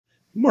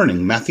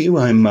Morning, Matthew.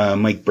 I'm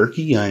Mike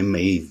Berkey. I'm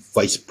a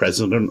vice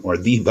president or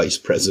the vice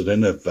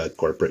president of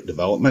corporate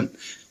development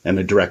and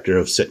a director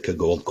of Sitka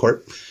Gold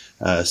Corp.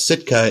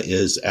 Sitka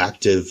is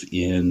active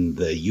in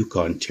the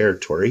Yukon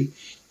Territory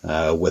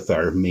with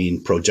our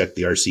main project,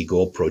 the RC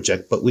Gold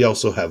Project, but we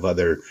also have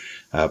other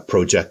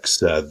projects,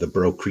 the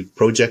Burrow Creek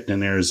Project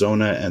in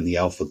Arizona and the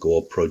Alpha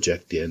Gold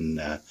Project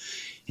in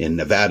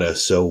Nevada.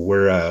 So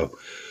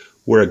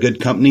we're a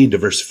good company,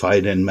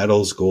 diversified in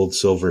metals, gold,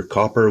 silver,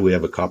 copper. We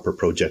have a copper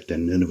project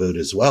in Nunavut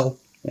as well.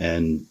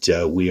 And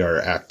we are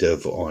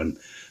active on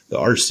the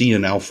RC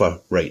and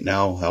Alpha right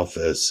now.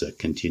 Alpha is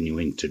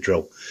continuing to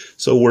drill.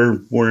 So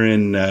we're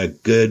in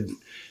good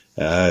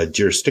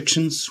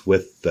jurisdictions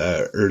with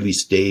early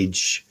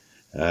stage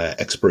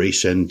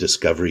exploration,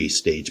 discovery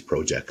stage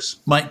projects.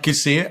 Mike, good to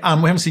see you. We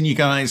haven't seen you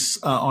guys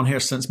on here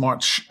since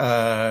March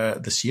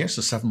this year,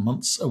 so 7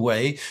 months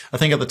away. I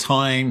think at the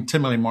time,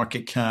 10 million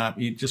market cap,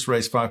 you just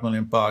raised $5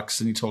 million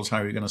and you told us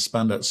how you're going to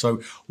spend it.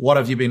 So what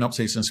have you been up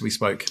to since we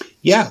spoke?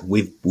 Yeah,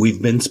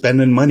 we've been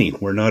spending money.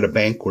 We're not a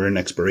bank, we're an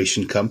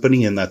exploration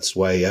company, and that's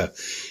why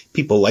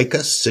people like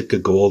us. Sitka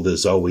Gold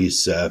has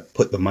always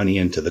put the money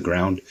into the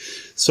ground.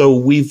 So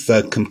we've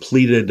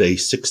completed a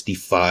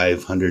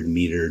 6,500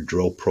 meter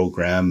drill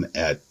program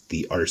at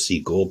the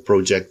RC Gold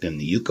Project in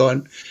the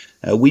Yukon.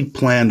 We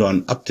planned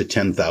on up to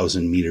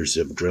 10,000 meters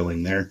of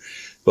drilling there.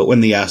 But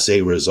when the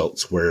assay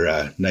results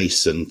were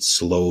nice and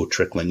slow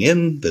trickling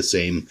in, the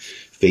same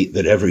fate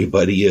that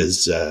everybody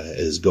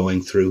is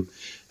going through,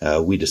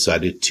 we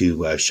decided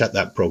to shut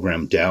that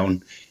program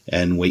down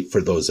and wait for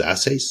those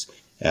assays.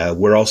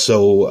 We're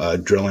also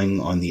drilling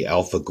on the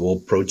Alpha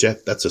Gold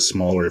Project. That's a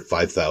smaller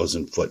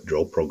 5,000 foot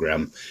drill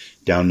program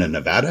down in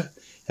Nevada.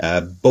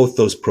 Both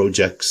those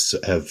projects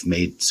have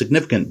made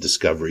significant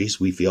discoveries,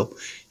 we feel,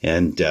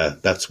 and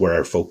that's where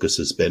our focus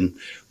has been.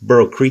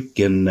 Burrow Creek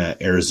in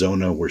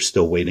Arizona, we're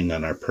still waiting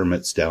on our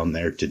permits down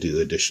there to do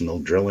additional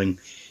drilling,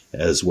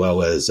 as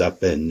well as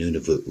up in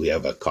Nunavut, we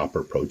have a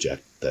copper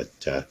project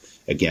that,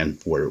 again,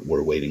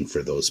 we're waiting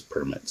for those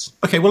permits.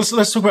 Okay, well,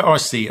 let's talk about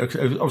RC. Okay,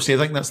 obviously, I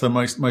think that's the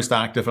most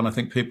active, and I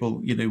think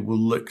people, will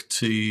look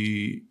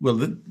to,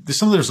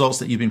 some of the results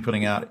that you've been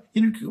putting out,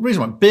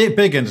 reason why,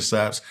 big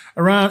intercepts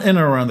around, in and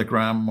around the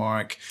gram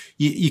mark.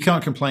 You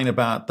can't complain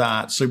about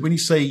that. So when you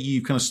say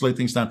you kind of slow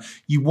things down,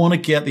 you want to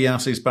get the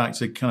assays back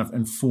to kind of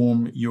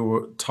inform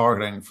your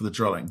targeting for the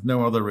drilling.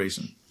 No other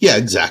reason. Yeah,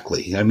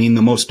 exactly. I mean,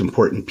 the most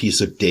important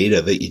piece of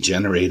data that you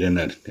generate in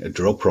a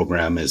drill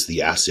program is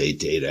the assay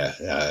data.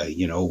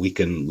 We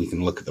can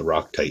look at the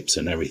rock types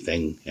and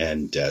everything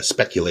and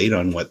speculate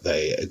on what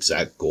the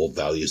exact gold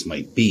values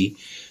might be.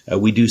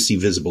 We do see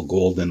visible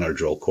gold in our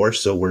drill core,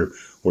 so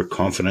we're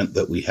confident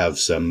that we have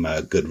some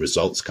good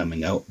results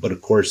coming out. But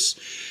of course,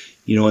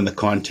 in the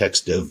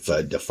context of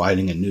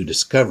defining a new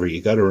discovery,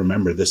 you got to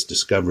remember this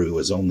discovery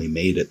was only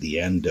made at the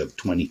end of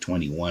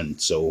 2021.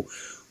 So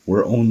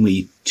we're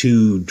only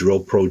 2 drill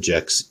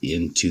projects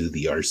into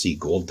the RC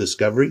Gold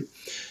discovery.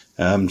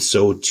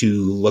 So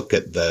to look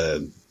at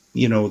the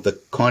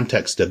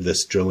context of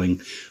this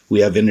drilling,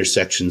 we have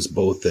intersections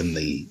both in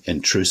the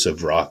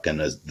intrusive rock and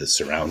the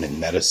surrounding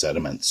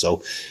metasediment.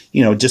 So,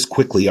 just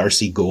quickly,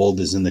 RC Gold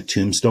is in the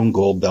Tombstone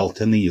Gold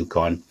Belt in the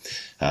Yukon.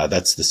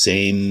 That's the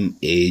same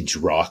age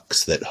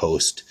rocks that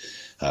host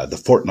the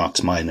Fort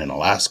Knox mine in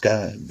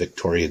Alaska,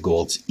 Victoria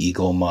Gold's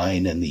Eagle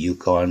mine in the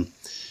Yukon,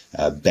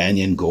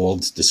 Banyan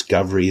Gold's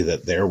discovery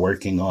that they're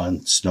working on,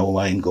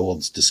 Snowline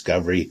Gold's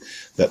discovery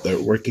that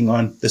they're working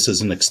on. This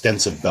is an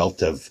extensive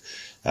belt of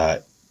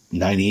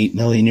 98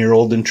 million year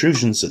old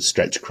intrusions that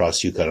stretch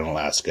across Yukon and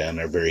Alaska and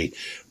are very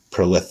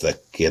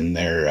prolific in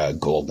their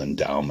gold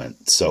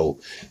endowment. So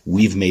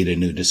we've made a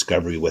new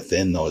discovery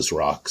within those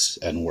rocks,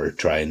 and we're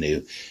trying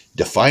to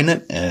define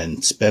it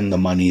and spend the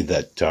money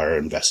that our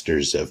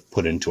investors have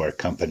put into our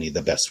company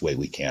the best way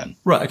we can.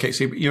 Right. Okay.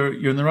 So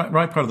you're in the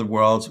right part of the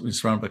world. We're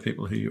surrounded by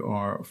people who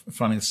are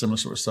finding similar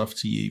sort of stuff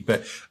to you.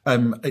 But I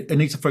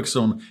need to focus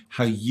on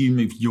how you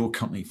move your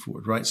company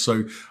forward, right?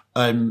 So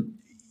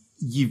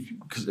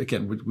because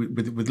again,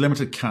 with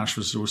limited cash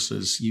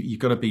resources,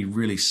 you've got to be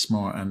really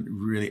smart and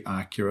really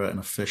accurate and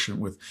efficient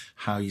with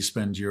how you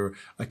spend your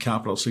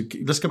capital. So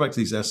let's go back to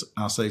these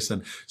assays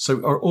then.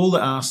 So are all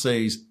the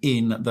assays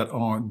in that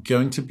are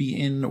going to be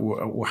in,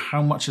 or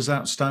how much is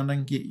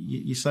outstanding,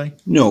 you say?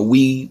 No,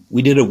 we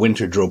did a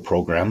winter drill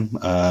program,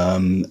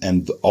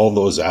 and all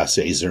those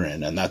assays are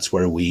in, and that's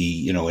where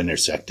we,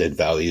 intersected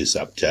values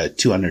up to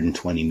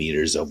 220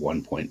 meters of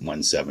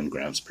 1.17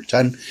 grams per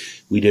ton.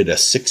 We did a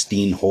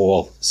 16-hole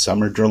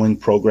summer drilling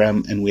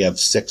program, and we have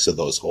 6 of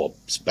those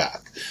holes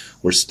back.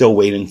 We're still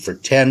waiting for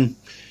 10.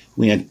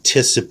 We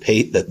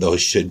anticipate that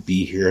those should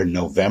be here in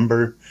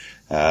November,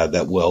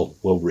 that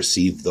we'll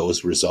receive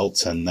those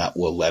results, and that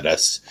will let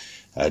us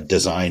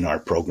design our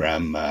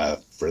program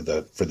for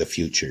the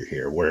future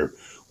here.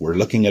 We're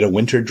looking at a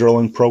winter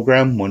drilling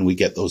program. When we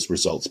get those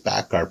results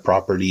back, our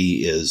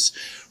property is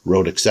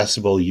road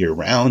accessible year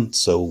round,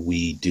 so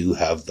we do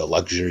have the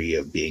luxury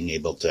of being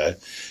able to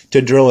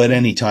drill at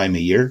any time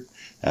of year.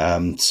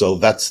 So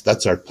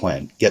that's our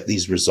plan. Get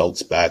these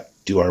results back,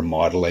 do our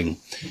modeling,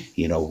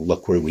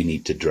 look where we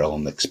need to drill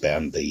and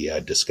expand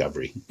the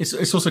discovery.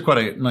 It's also quite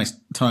a nice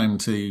time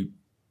to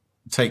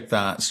take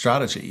that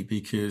strategy,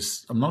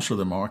 because I'm not sure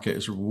the market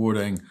is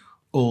rewarding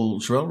all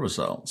drill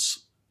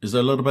results. Is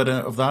there a little bit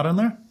of that in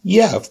there?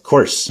 Yeah, of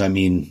course. I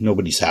mean,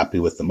 nobody's happy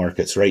with the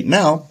markets right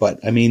now, but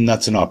I mean,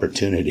 that's an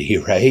opportunity,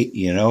 right?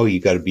 You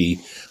got to be,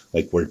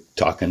 like, we're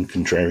talking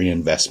contrarian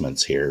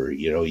investments here.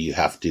 You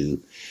have to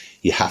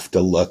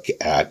look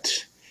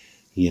at,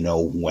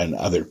 when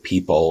other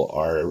people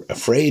are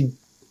afraid,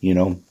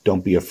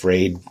 don't be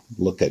afraid.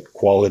 Look at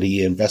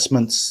quality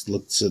investments,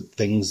 look at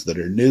things that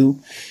are new.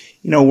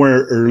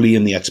 We're early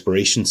in the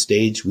exploration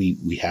stage.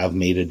 We have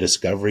made a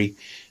discovery.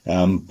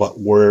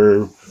 But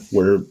we're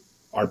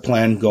our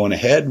plan going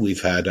ahead.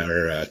 We've had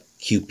our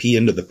QP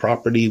into the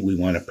property. We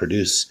want to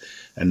produce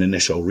an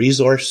initial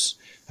resource.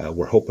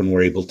 We're hoping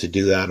we're able to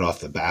do that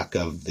off the back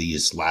of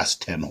these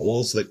last 10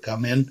 holes that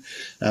come in.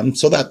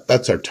 So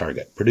that's our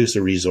target. Produce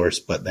a resource,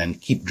 but then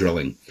keep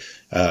drilling.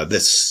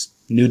 This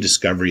new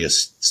discovery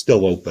is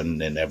still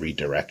open in every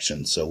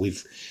direction. So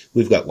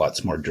we've got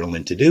lots more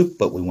drilling to do,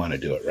 but we want to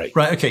do it right.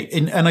 Right. Okay.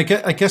 And I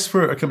guess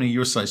for a company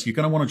your size, you're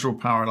going to want to draw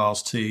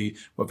parallels to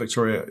what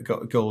Victoria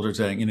Gold are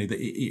doing. The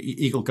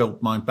Eagle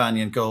Gold Mine,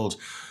 Banyan Gold,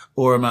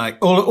 Ormac.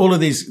 All of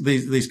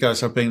these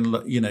guys have been,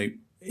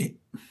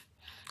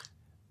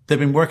 they've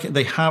been working.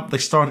 They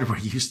started where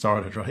you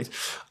started, right?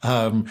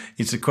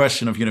 It's a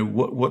question of,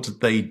 what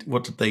did they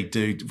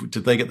do?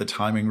 Did they get the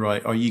timing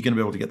right? Are you going to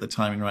be able to get the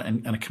timing right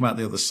and come out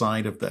the other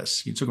side of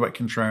this? You talk about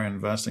contrarian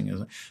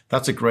investing.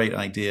 That's a great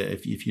idea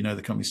if you know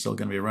the company's still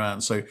going to be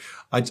around. So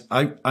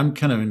I'm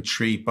kind of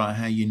intrigued by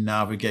how you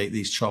navigate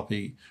these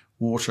choppy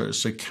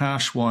waters. So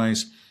cash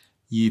wise,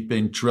 you've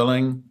been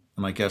drilling,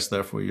 and I guess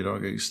therefore you'd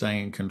argue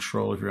staying in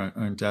control of your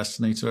own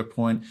destiny to a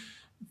point.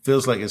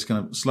 Feels like it's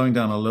kind of slowing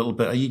down a little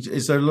bit.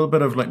 Is there a little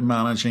bit of like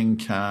managing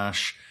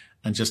cash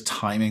and just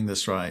timing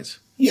this right?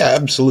 Yeah,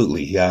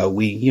 absolutely.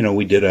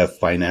 We did a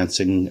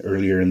financing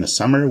earlier in the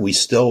summer. We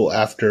still,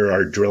 after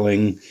our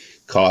drilling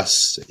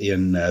costs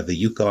in the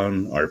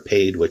Yukon are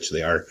paid, which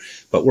they are,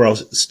 but we're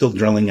also still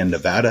drilling in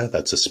Nevada.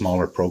 That's a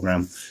smaller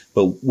program,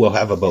 but we'll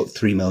have about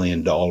 $3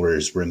 million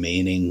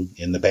remaining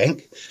in the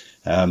bank.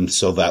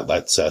 So that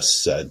lets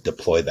us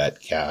deploy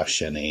that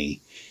cash in a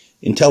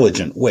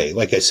intelligent way.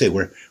 Like I say,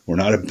 we're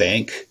not a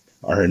bank.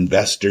 Our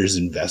investors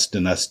invest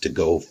in us to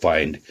go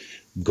find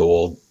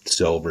gold,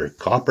 silver,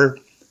 copper.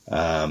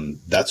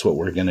 That's what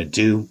we're going to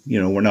do.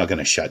 We're not going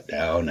to shut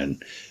down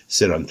and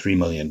sit on $3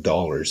 million.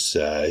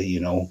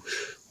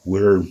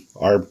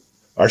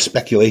 Our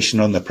speculation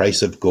on the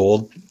price of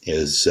gold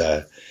is,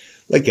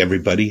 like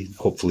everybody,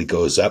 hopefully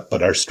goes up,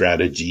 but our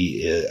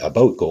strategy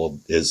about gold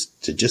is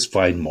to just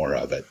find more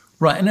of it.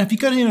 Right. And have you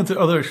got any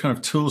other kind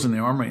of tools in the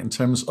armory in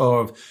terms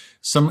of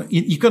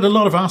you've got a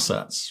lot of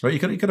assets, right?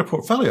 You've got a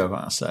portfolio of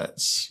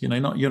assets, you're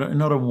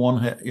not a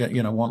one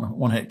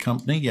hit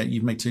company. Yeah.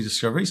 You've made 2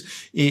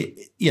 discoveries.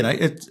 It's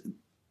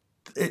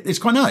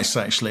quite nice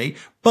actually.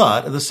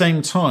 But at the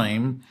same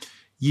time,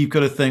 you've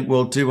got to think,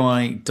 well, do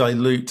I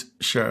dilute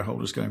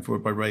shareholders going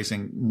forward by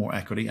raising more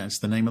equity? That's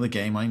the name of the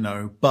game, I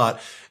know.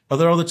 But are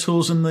there other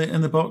tools in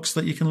the box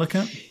that you can look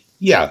at?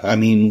 Yeah. I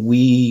mean,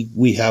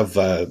 we have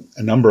a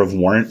number of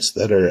warrants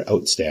that are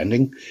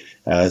outstanding.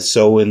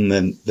 So in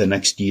the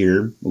next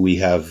year, we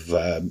have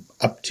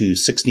up to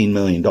 $16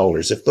 million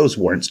if those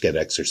warrants get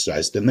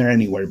exercised, and they're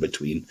anywhere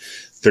between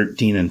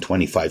 13 and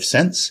 25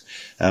 cents.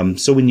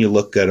 So when you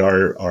look at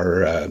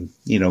our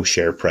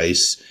share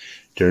price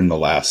during the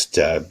last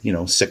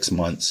 6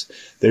 months,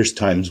 there's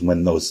times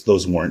when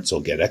those warrants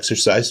will get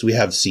exercised. We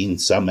have seen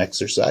some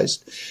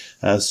exercised,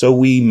 so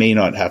we may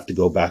not have to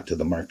go back to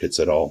the markets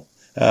at all.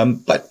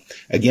 But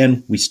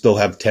again, we still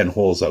have 10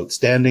 holes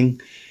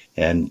outstanding.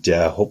 And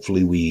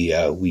hopefully we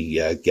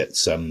get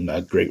some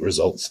great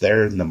results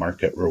there, and the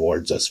market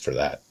rewards us for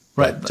that.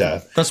 Right.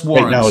 But, that's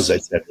warrants. Right now, as I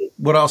said,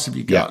 what else have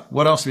you got? Yeah.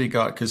 What else have you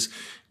got? Because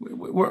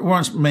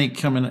warrants may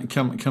come in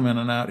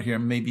and out here.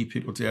 Maybe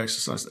people do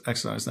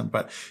exercise them,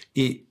 but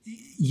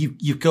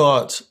you've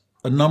got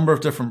a number of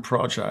different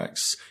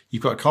projects.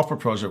 You've got a copper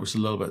project, which is a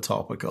little bit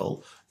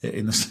topical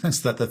in the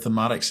sense that the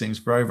thematic seems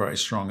very, very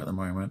strong at the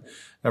moment.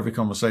 Every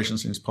conversation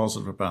seems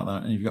positive about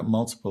that. And you've got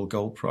multiple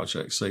gold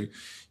projects. So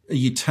are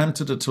you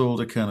tempted at all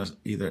to kind of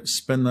either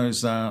spin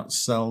those out,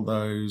 sell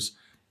those,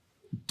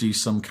 do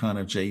some kind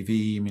of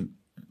JV? I mean,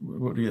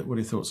 what are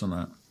your thoughts on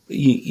that?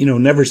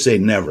 Never say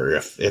never.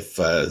 If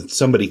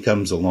somebody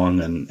comes along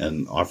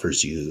and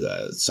offers you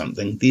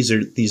something,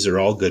 these are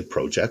all good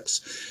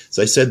projects. As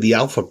I said, the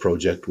Alpha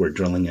project we're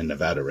drilling in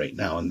Nevada right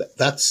now, and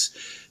that's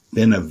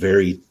been a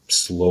very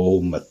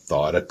slow,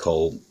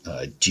 methodical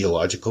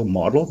geological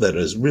model that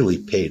has really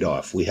paid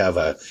off. We have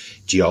a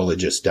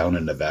geologist down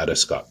in Nevada,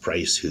 Scott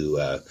Price,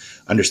 who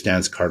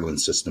understands Carlin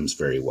systems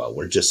very well.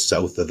 We're just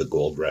south of the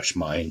Gold Rush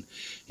mine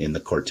in the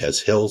Cortez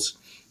Hills,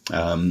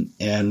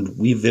 and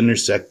we've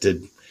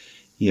intersected.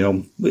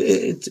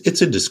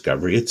 It's a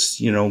discovery. It's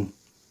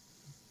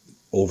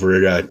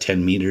over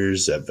 10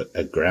 meters of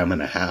a gram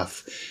and a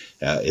half.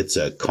 It's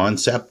a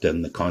concept,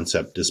 and the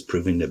concept is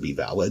proving to be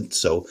valid.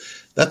 So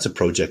that's a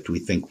project we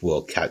think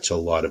will catch a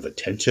lot of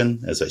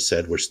attention. As I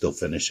said, we're still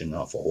finishing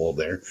off a hole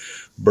there.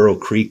 Burrow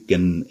Creek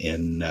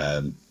in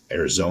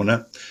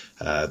Arizona.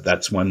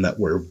 That's one that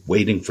we're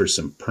waiting for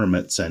some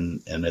permits,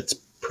 and it's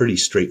pretty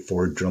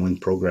straightforward drilling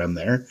program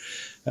there.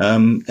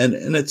 And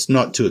it's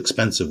not too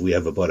expensive. We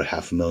have about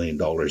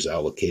 $500,000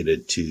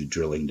 allocated to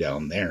drilling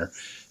down there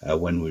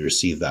when we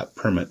receive that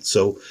permit.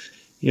 So,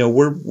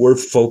 we're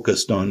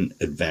focused on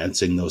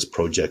advancing those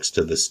projects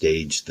to the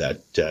stage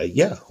that,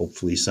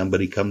 hopefully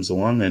somebody comes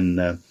along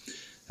and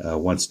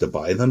wants to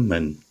buy them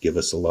and give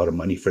us a lot of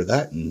money for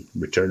that and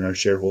return our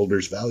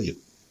shareholders value.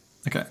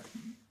 Okay.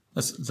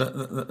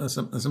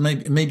 That's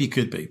maybe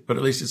could be, but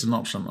at least it's an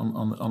option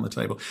on the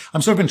table.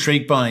 I'm sort of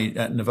intrigued by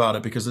Nevada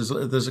because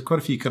there's quite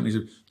a few companies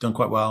who've done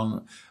quite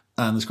well,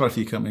 and there's quite a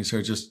few companies who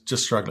are just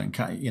struggling,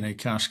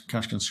 cash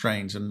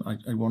constrained. And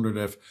I wondered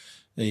if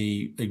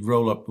a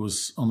roll up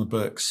was on the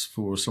books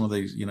for some of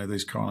these,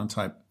 these Carlin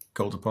type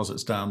gold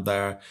deposits down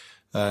there,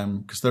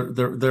 because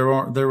there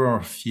are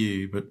a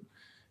few. But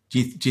do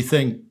you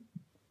think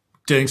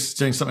doing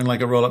something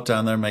like a roll up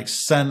down there makes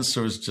sense,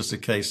 or is it just a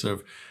case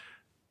of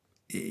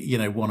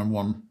 1 and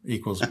 1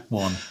 equals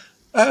 1?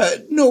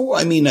 No,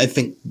 I mean, I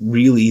think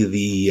really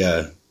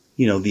the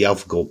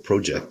Alpha Gold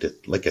project,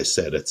 like I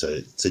said, it's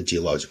a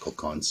geological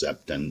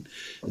concept, and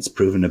it's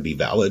proven to be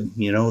valid.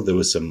 There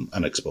was some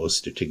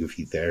unexposed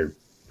stratigraphy there,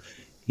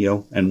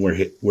 and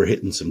we're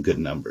hitting some good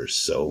numbers.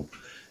 So,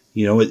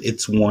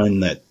 it's one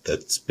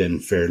that's been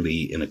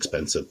fairly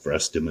inexpensive for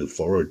us to move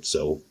forward.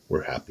 So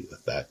we're happy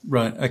with that.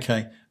 Right.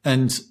 Okay.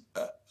 And,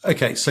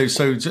 okay, so I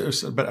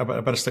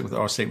better stick with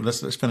RC.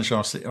 Let's finish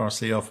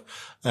RC off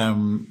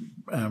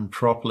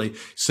properly.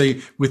 So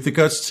with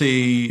regards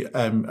to,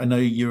 I know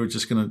you were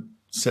just going to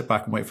sit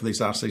back and wait for these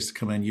assays to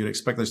come in. You'd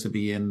expect those to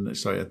be in.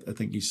 Sorry, I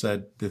think you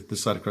said the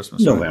side of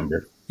Christmas. November.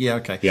 Right? Yeah.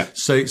 Okay. Yeah.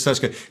 So that's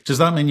good. Does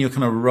that mean you're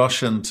kind of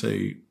rush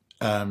into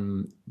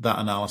that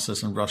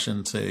analysis and rush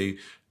into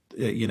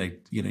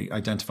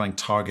identifying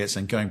targets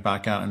and going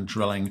back out and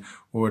drilling,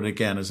 or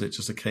again, is it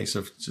just a case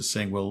of just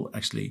saying, well,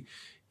 actually,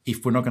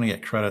 if we're not going to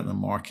get credit in the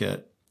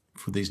market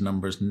for these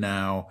numbers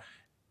now,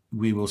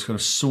 we will sort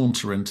of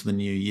saunter into the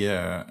new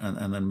year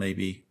and then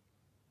maybe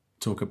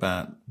talk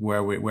about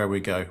where we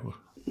go.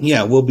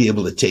 Yeah, we'll be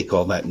able to take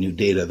all that new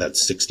data,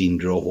 that's 16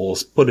 drill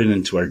holes, put it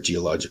into our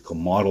geological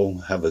model,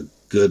 have a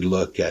good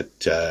look at,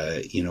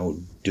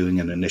 doing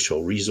an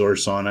initial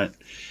resource on it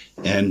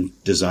and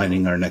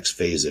designing our next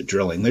phase of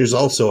drilling. There's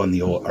also on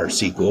the old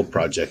RC Gold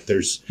project,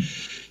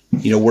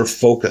 we're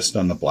focused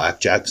on the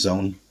Blackjack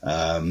zone.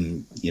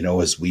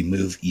 As we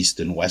move east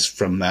and west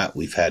from that,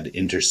 we've had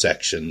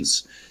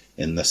intersections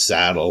in the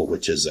Saddle,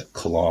 which is a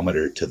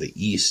kilometer to the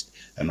east,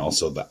 and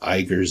also the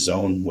Eiger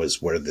zone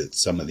was where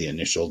some of the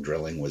initial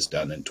drilling was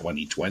done in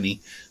 2020.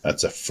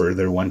 That's a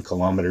further 1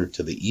 kilometer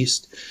to the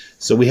east.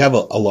 So we have a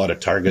lot of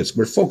targets.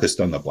 We're focused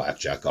on the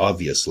Blackjack,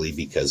 obviously,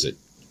 because it,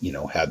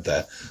 had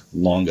the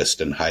longest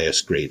and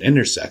highest grade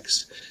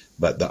intersects.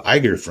 But the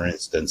Eiger, for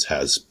instance,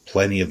 has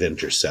plenty of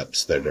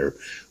intercepts that are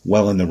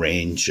well in the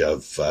range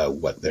of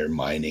what they're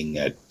mining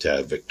at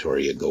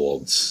Victoria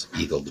Gold's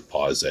Eagle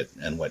deposit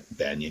and what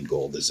Banyan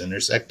Gold is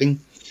intersecting.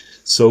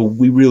 So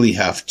we really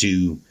have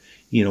to,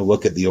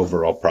 look at the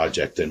overall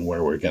project and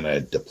where we're going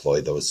to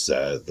deploy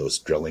those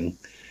drilling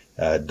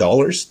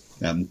dollars.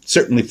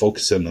 Certainly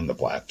focusing on the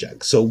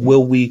Blackjack. So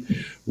will we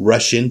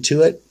rush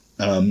into it?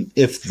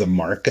 If the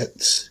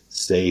markets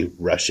say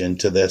rush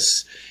into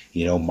this,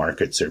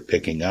 markets are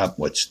picking up,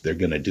 which they're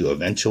going to do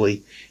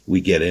eventually.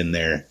 We get in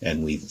there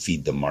and we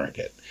feed the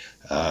market.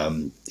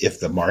 If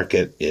the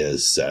market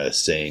is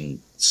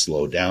saying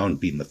slow down,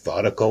 be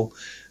methodical,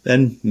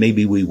 then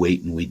maybe we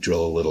wait and we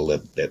drill a little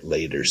bit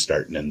later,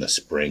 starting in the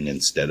spring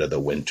instead of the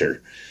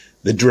winter.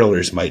 The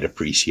drillers might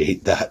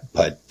appreciate that,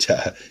 but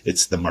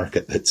it's the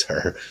market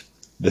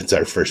that's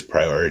our first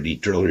priority.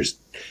 Drillers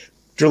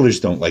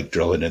don't like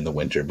drilling in the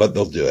winter, but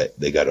they'll do it.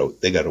 They got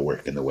to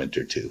work in the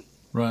winter too.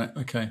 Right.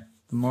 Okay.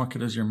 The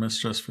market is your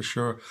mistress for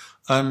sure.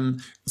 So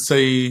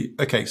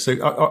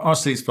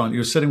RC is fine.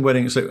 You're sitting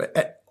waiting. So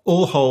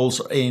all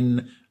holes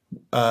in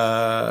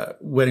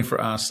waiting for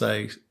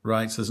assay,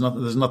 right? So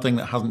there's nothing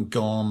that hasn't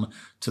gone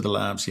to the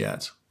labs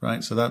yet,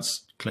 right? So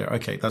that's clear.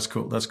 Okay, that's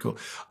cool. So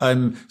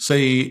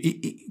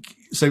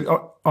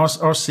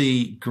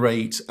RC,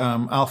 great.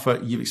 Alpha,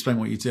 you've explained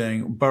what you're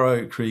doing.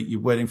 Burrow Creek, you're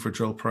waiting for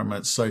drill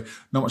permits. So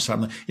not much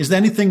happening. Is there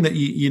anything that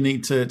you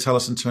need to tell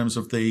us in terms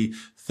of the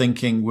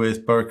thinking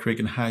with Burrow Creek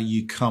and how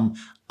you come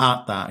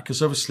at that?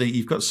 Because obviously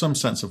you've got some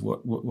sense of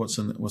what's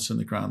in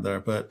the ground there,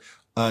 but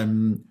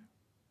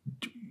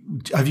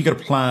have you got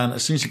a plan?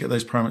 As soon as you get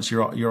those permits,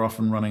 you're off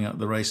and running at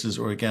the races,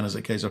 or again, is it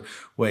a case of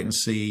wait and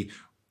see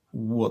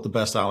what the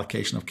best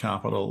allocation of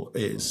capital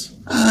is?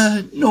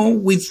 No,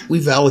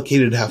 we've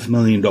allocated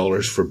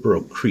 $500,000 for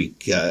Burrow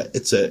Creek.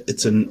 It's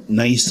a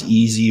nice,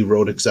 easy,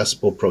 road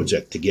accessible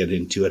project to get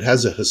into. It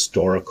has a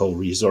historical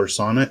resource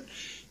on it.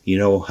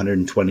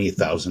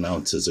 120,000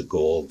 ounces of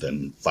gold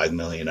and 5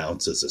 million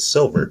ounces of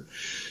silver.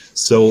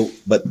 So,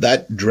 but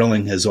that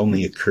drilling has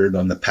only occurred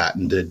on the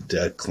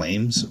patented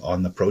claims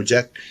on the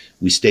project.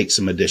 We staked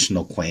some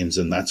additional claims,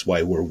 and that's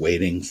why we're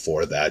waiting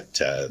for that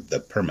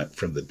the permit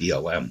from the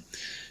BLM.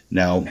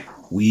 Now,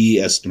 we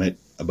estimate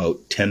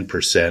about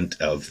 10%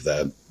 of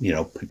the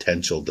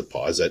potential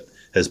deposit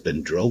has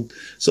been drilled,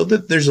 so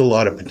that there's a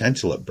lot of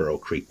potential at Burrow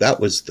Creek. That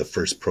was the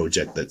first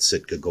project that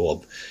Sitka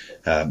Gold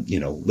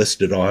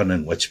listed on,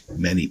 and which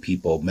many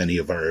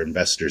of our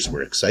investors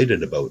were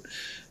excited about.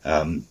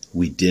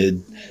 We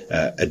did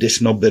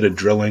additional bit of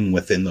drilling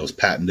within those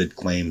patented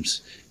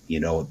claims,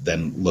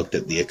 then looked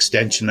at the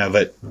extension of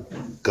it,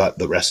 got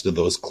the rest of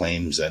those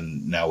claims,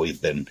 and now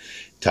we've been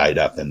tied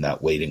up in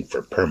that waiting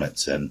for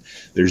permits. And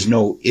there's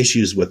no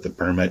issues with the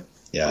permit.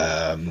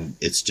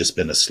 It's just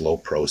been a slow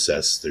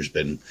process. There's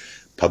been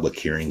public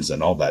hearings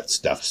and all that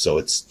stuff. So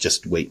it's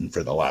just waiting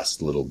for the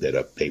last little bit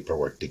of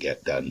paperwork to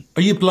get done.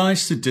 Are you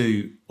obliged to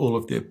do all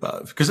of the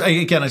above? Because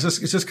again, it's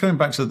just coming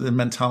back to the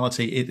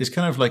mentality. It's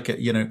kind of like,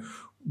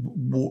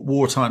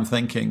 wartime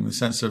thinking, the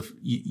sense of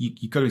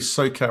you've got to be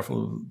so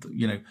careful,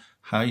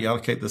 how you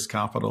allocate this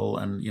capital,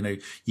 and,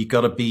 you've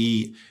got to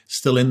be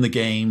still in the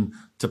game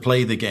to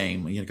play the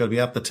game. You've got to be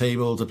at the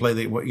table to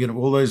play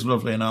all those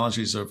lovely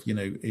analogies of,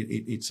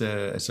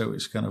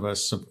 it's kind of a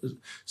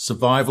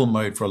survival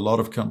mode for a lot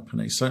of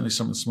companies, certainly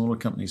some of the smaller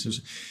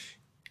companies.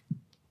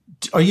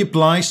 Are you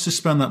obliged to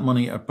spend that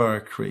money at Burrow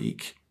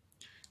Creek?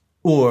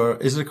 Or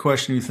is it a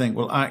question you think,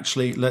 well,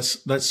 actually, let's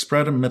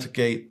spread and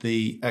mitigate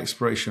the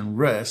exploration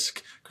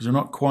risk, because we're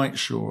not quite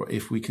sure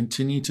if we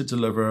continue to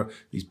deliver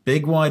these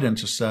big wide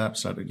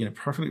intercepts at a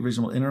perfectly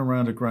reasonable in and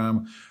around a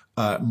gram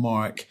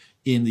mark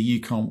in the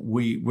Yukon,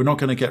 we're not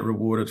going to get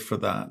rewarded for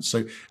that.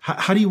 So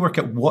how do you work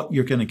out what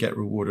you're going to get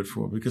rewarded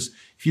for? Because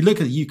if you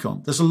look at the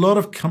Yukon, there's a lot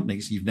of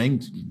companies, you've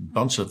named a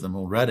bunch of them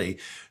already,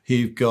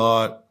 who've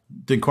got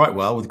doing quite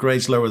well with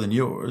grades lower than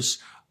yours.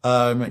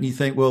 And you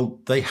think, well,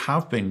 they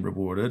have been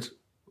rewarded,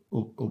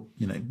 or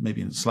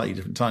maybe in slightly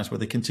different times, but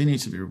they continue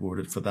to be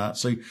rewarded for that.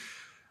 So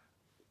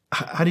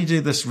how do you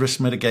do this risk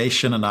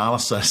mitigation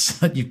analysis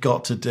that you've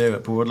got to do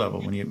at board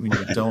level when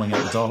you're doling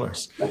out the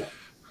dollars?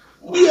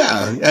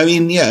 Yeah,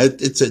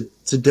 it's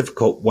a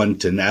difficult one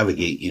to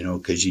navigate,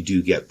 because you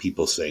do get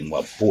people saying,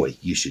 well, boy,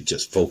 you should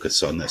just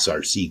focus on this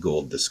RC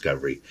Gold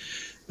discovery.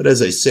 But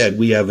as I said,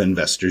 we have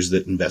investors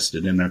that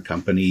invested in our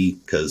company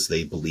because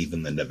they believe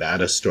in the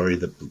Nevada story,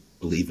 that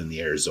believe in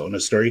the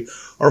Arizona story.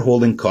 Our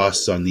holding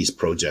costs on these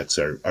projects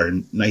are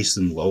nice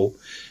and low.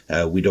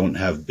 We don't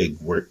have big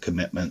work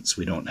commitments.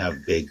 We don't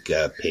have big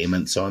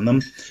payments on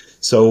them.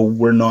 So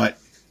we're not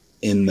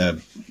in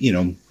the,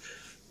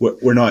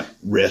 we're not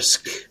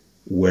risk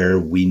where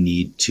we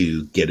need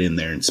to get in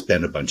there and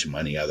spend a bunch of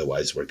money.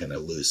 Otherwise, we're going to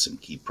lose some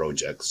key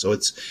projects. So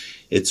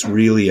it's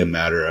really a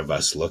matter of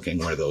us looking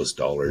where those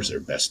dollars are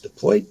best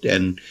deployed.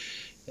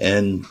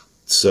 And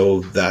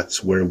so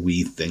that's where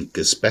we think,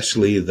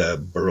 especially the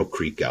Burrow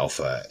Creek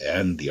Alpha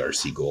and the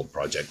RC Gold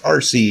project.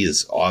 RC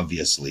is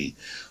obviously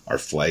our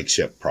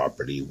flagship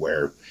property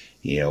where,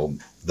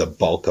 the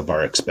bulk of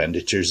our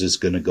expenditures is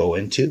going to go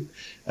into.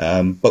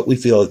 But we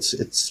feel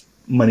it's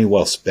money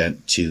well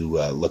spent to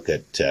look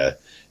at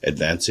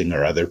advancing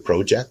our other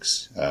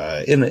projects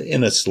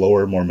in a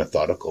slower, more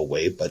methodical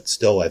way. But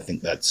still, I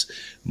think that's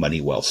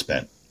money well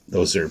spent.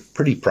 Those are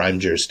pretty prime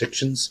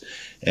jurisdictions,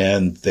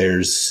 and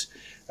there's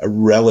a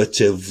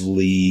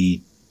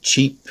relatively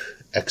cheap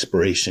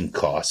exploration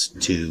cost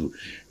to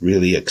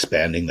really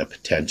expanding the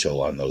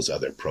potential on those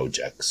other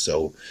projects.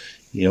 So,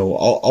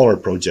 all our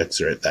projects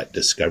are at that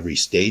discovery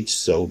stage.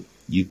 So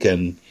you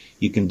can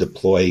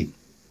deploy,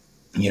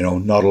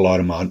 not a lot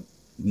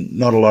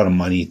of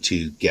money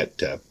to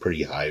get a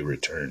pretty high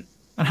return.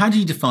 And how do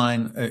you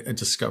define a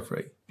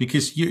discovery?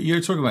 Because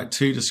you're talking about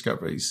two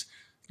discoveries.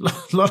 A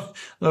lot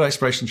of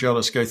exploration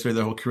geologists go through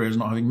their whole careers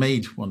not having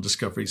made one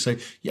discovery. So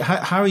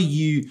how are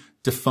you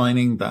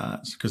defining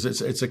that? Because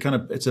it's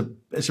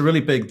a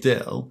really big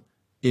deal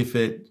if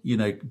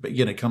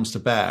it comes to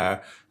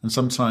bear, and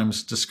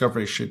sometimes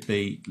discovery should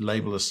be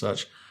labeled as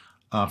such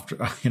after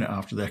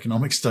the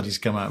economic studies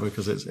come out,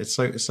 because it's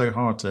so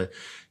hard to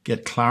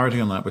get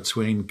clarity on that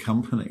between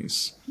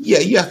companies. Yeah,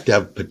 you have to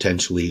have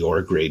potentially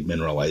ore grade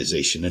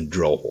mineralization and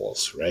drill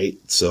holes, right?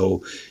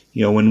 So,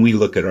 when we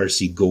look at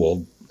RC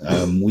Gold,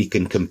 we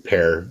can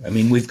compare.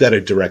 We've got a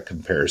direct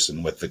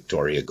comparison with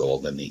Victoria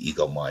Gold and the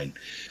Eagle Mine.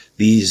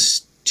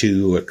 These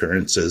two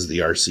occurrences, the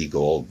RC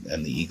Gold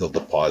and the Eagle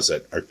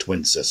deposit, are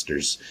twin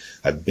sisters.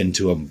 I've been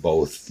to them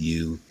both.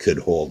 You could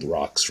hold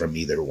rocks from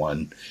either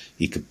one.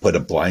 You could put a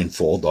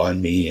blindfold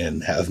on me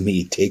and have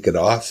me take it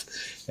off,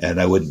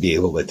 and I wouldn't be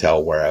able to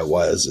tell where I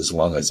was as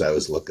long as I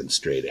was looking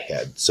straight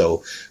ahead.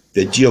 So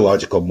the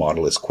geological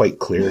model is quite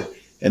clear,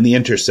 and the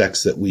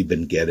intersects that we've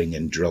been getting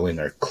in drilling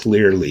are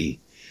clearly,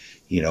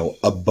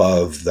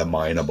 above the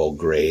mineable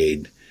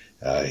grade.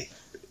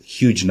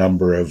 Huge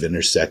number of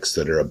intersects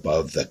that are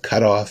above the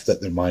cutoff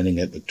that they're mining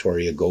at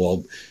Victoria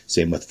Gold.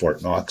 Same with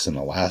Fort Knox in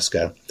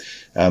Alaska.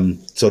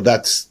 So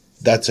that's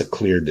a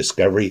clear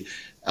discovery.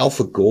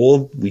 Alpha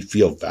Gold, we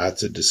feel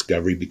that's a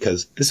discovery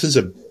because this is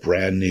a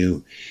brand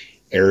new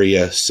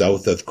area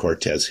south of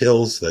Cortez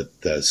Hills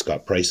that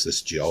Scott Price,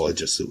 this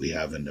geologist that we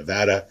have in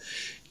Nevada,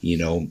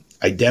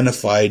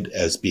 identified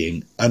as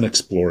being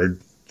unexplored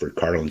for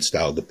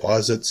Carlin-style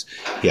deposits.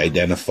 He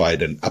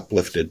identified an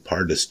uplifted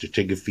part of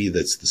stratigraphy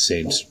that's the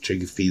same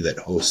stratigraphy that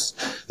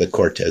hosts the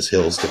Cortez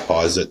Hills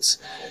deposits.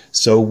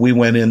 So we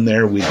went in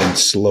there. We've been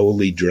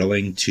slowly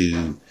drilling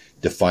to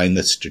define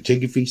the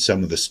stratigraphy,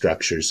 some of the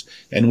structures,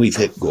 and we've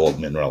hit gold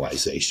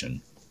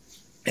mineralization.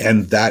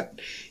 And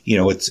that,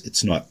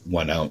 it's not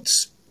 1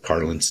 ounce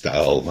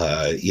Carlin-style,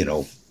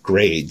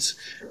 grades,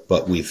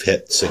 but we've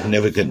hit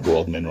significant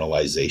gold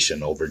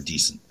mineralization over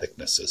decent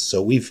thicknesses.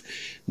 So we've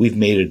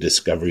made a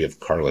discovery of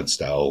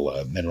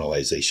Carlin-style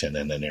mineralization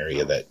in an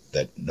area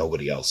that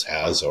nobody else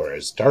has or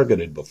has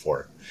targeted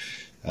before.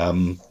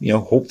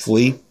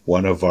 Hopefully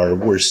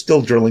we're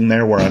still drilling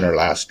there. We're on our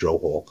last drill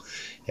hole,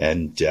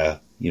 and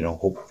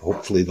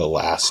hopefully the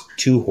last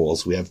 2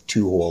 holes. We have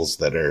 2 holes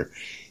that are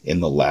in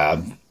the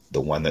lab,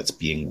 the one that's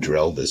being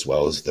drilled as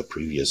well as the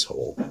previous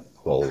hole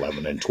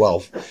 11 and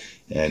 12,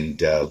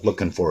 and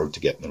looking forward to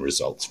getting the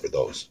results for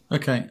those.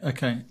 Okay.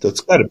 So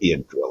it's got to be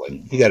in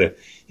drilling. You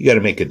got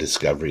to make a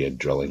discovery in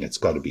drilling. It's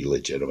got to be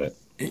legitimate.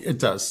 It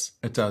does,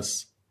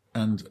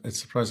 and it's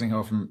surprising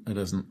how often it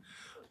isn't.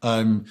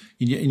 In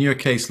your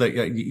case, like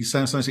you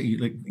sound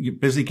like you're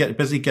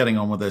busy getting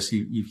on with this.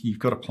 You've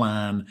got a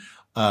plan,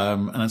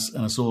 and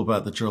it's all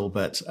about the drill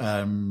bit,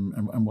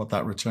 and what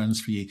that returns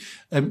for you.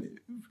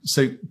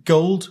 So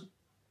gold,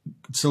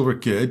 silver,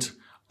 good.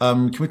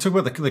 Can we talk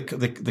about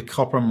the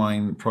copper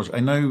mine project?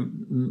 I know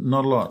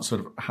not a lot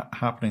sort of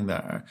happening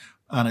there,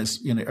 and it's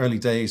early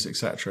days,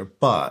 etc.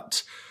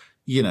 But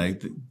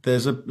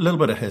there's a little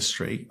bit of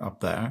history up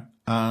there,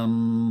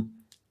 and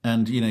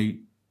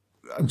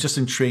I'm just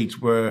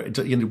intrigued where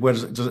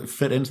does it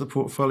fit into the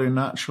portfolio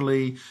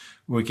naturally?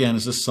 Or again,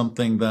 is this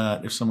something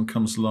that if someone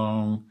comes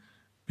along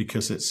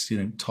because it's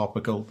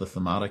topical, the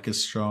thematic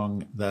is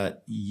strong,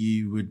 that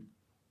you would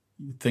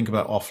think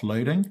about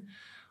offloading?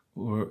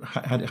 Or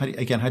how do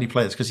you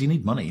play this? Because you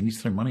need money. You need to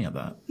throw money at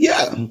that.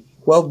 Yeah.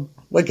 Well,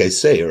 like I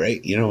say,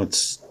 right,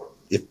 it's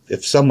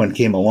if someone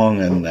came along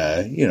and,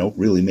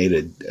 really made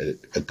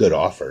a good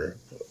offer,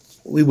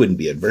 we wouldn't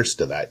be adverse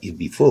to that. You'd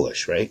be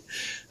foolish, right?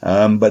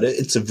 But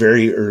it's a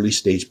very early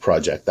stage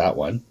project, that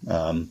one.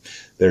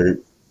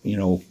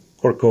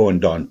 Corco and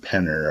Don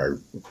Penner, our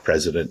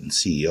president and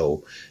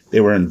CEO,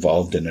 they were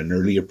involved in an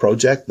earlier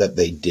project that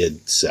they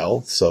did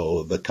sell.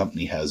 So the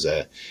company has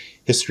a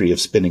history of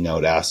spinning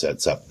out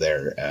assets up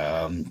there.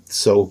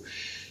 So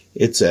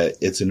it's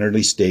an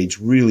early stage,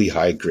 really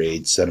high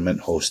grade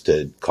sediment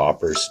hosted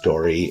copper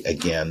story.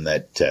 Again,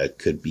 that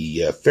could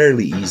be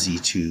fairly easy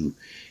to,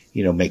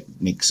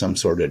 make some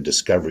sort of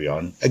discovery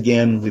on.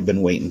 Again, we've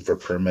been waiting for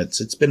permits.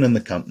 It's been in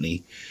the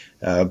company,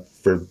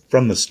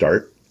 from the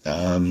start.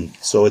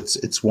 So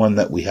it's one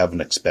that we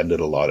haven't expended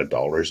a lot of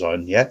dollars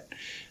on yet.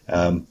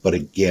 But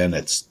again,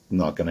 it's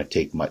not going to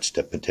take much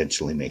to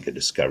potentially make a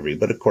discovery.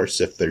 But of course,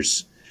 if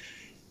there's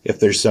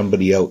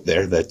somebody out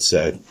there that's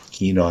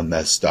keen on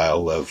that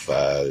style of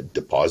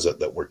deposit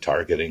that we're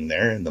targeting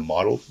there in the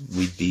model,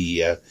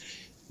 we'd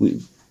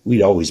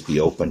always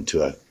be open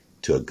to a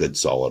good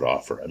solid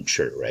offer. I'm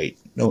sure, right?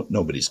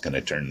 Nobody's going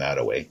to turn that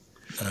away.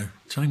 No,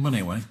 turning money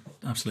away,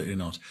 absolutely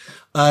not.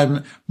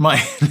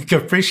 Mike, I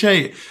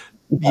appreciate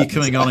you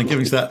coming on and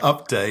giving us that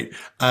update.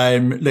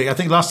 Look, I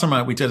think last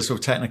time we did a sort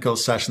of technical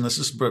session. This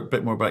is a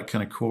bit more about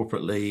kind of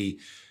corporately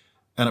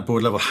and at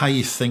board level, how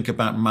you think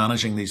about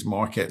managing these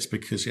markets,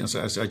 because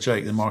as I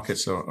joke, the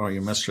markets are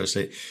your mistress.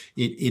 It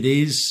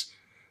is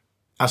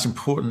as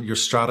important your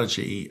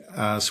strategy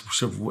as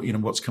sort of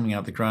what's coming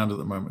out the ground at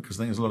the moment, because I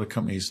think there's a lot of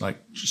companies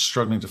like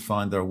struggling to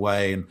find their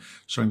way and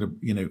struggling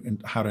to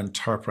how to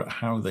interpret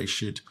how they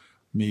should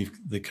move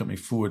the company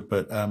forward.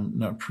 But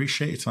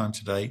appreciate your time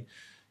today.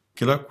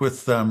 Good luck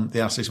with the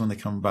assays when they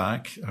come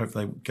back. I hope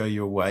they go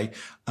your way.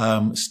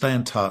 Stay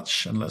in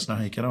touch and let us know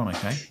how you get on.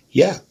 Okay.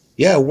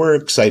 Yeah, we're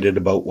excited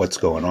about what's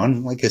going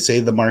on. Like I say,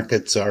 the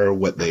markets are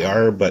what they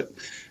are, but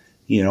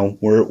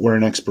we're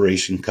an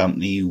exploration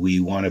company.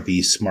 We want to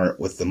be smart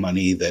with the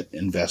money that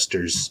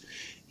investors,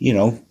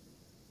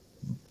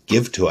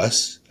 give to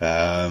us.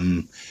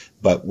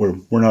 But we're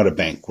not a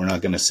bank. We're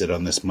not going to sit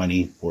on this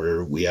money.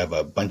 We have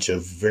a bunch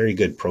of very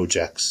good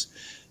projects.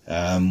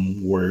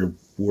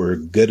 We're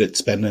good at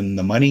spending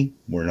the money.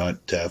 We're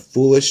not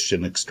foolish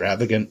and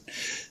extravagant.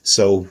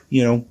 So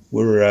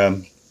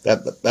we're.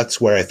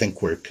 That's where I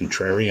think we're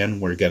contrarian.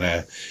 We're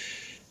gonna,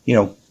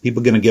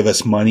 people gonna give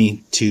us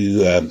money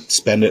to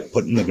spend it,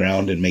 put in the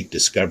ground, and make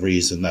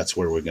discoveries, and that's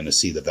where we're gonna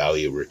see the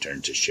value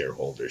return to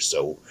shareholders.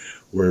 So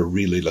we're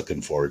really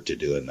looking forward to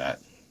doing that.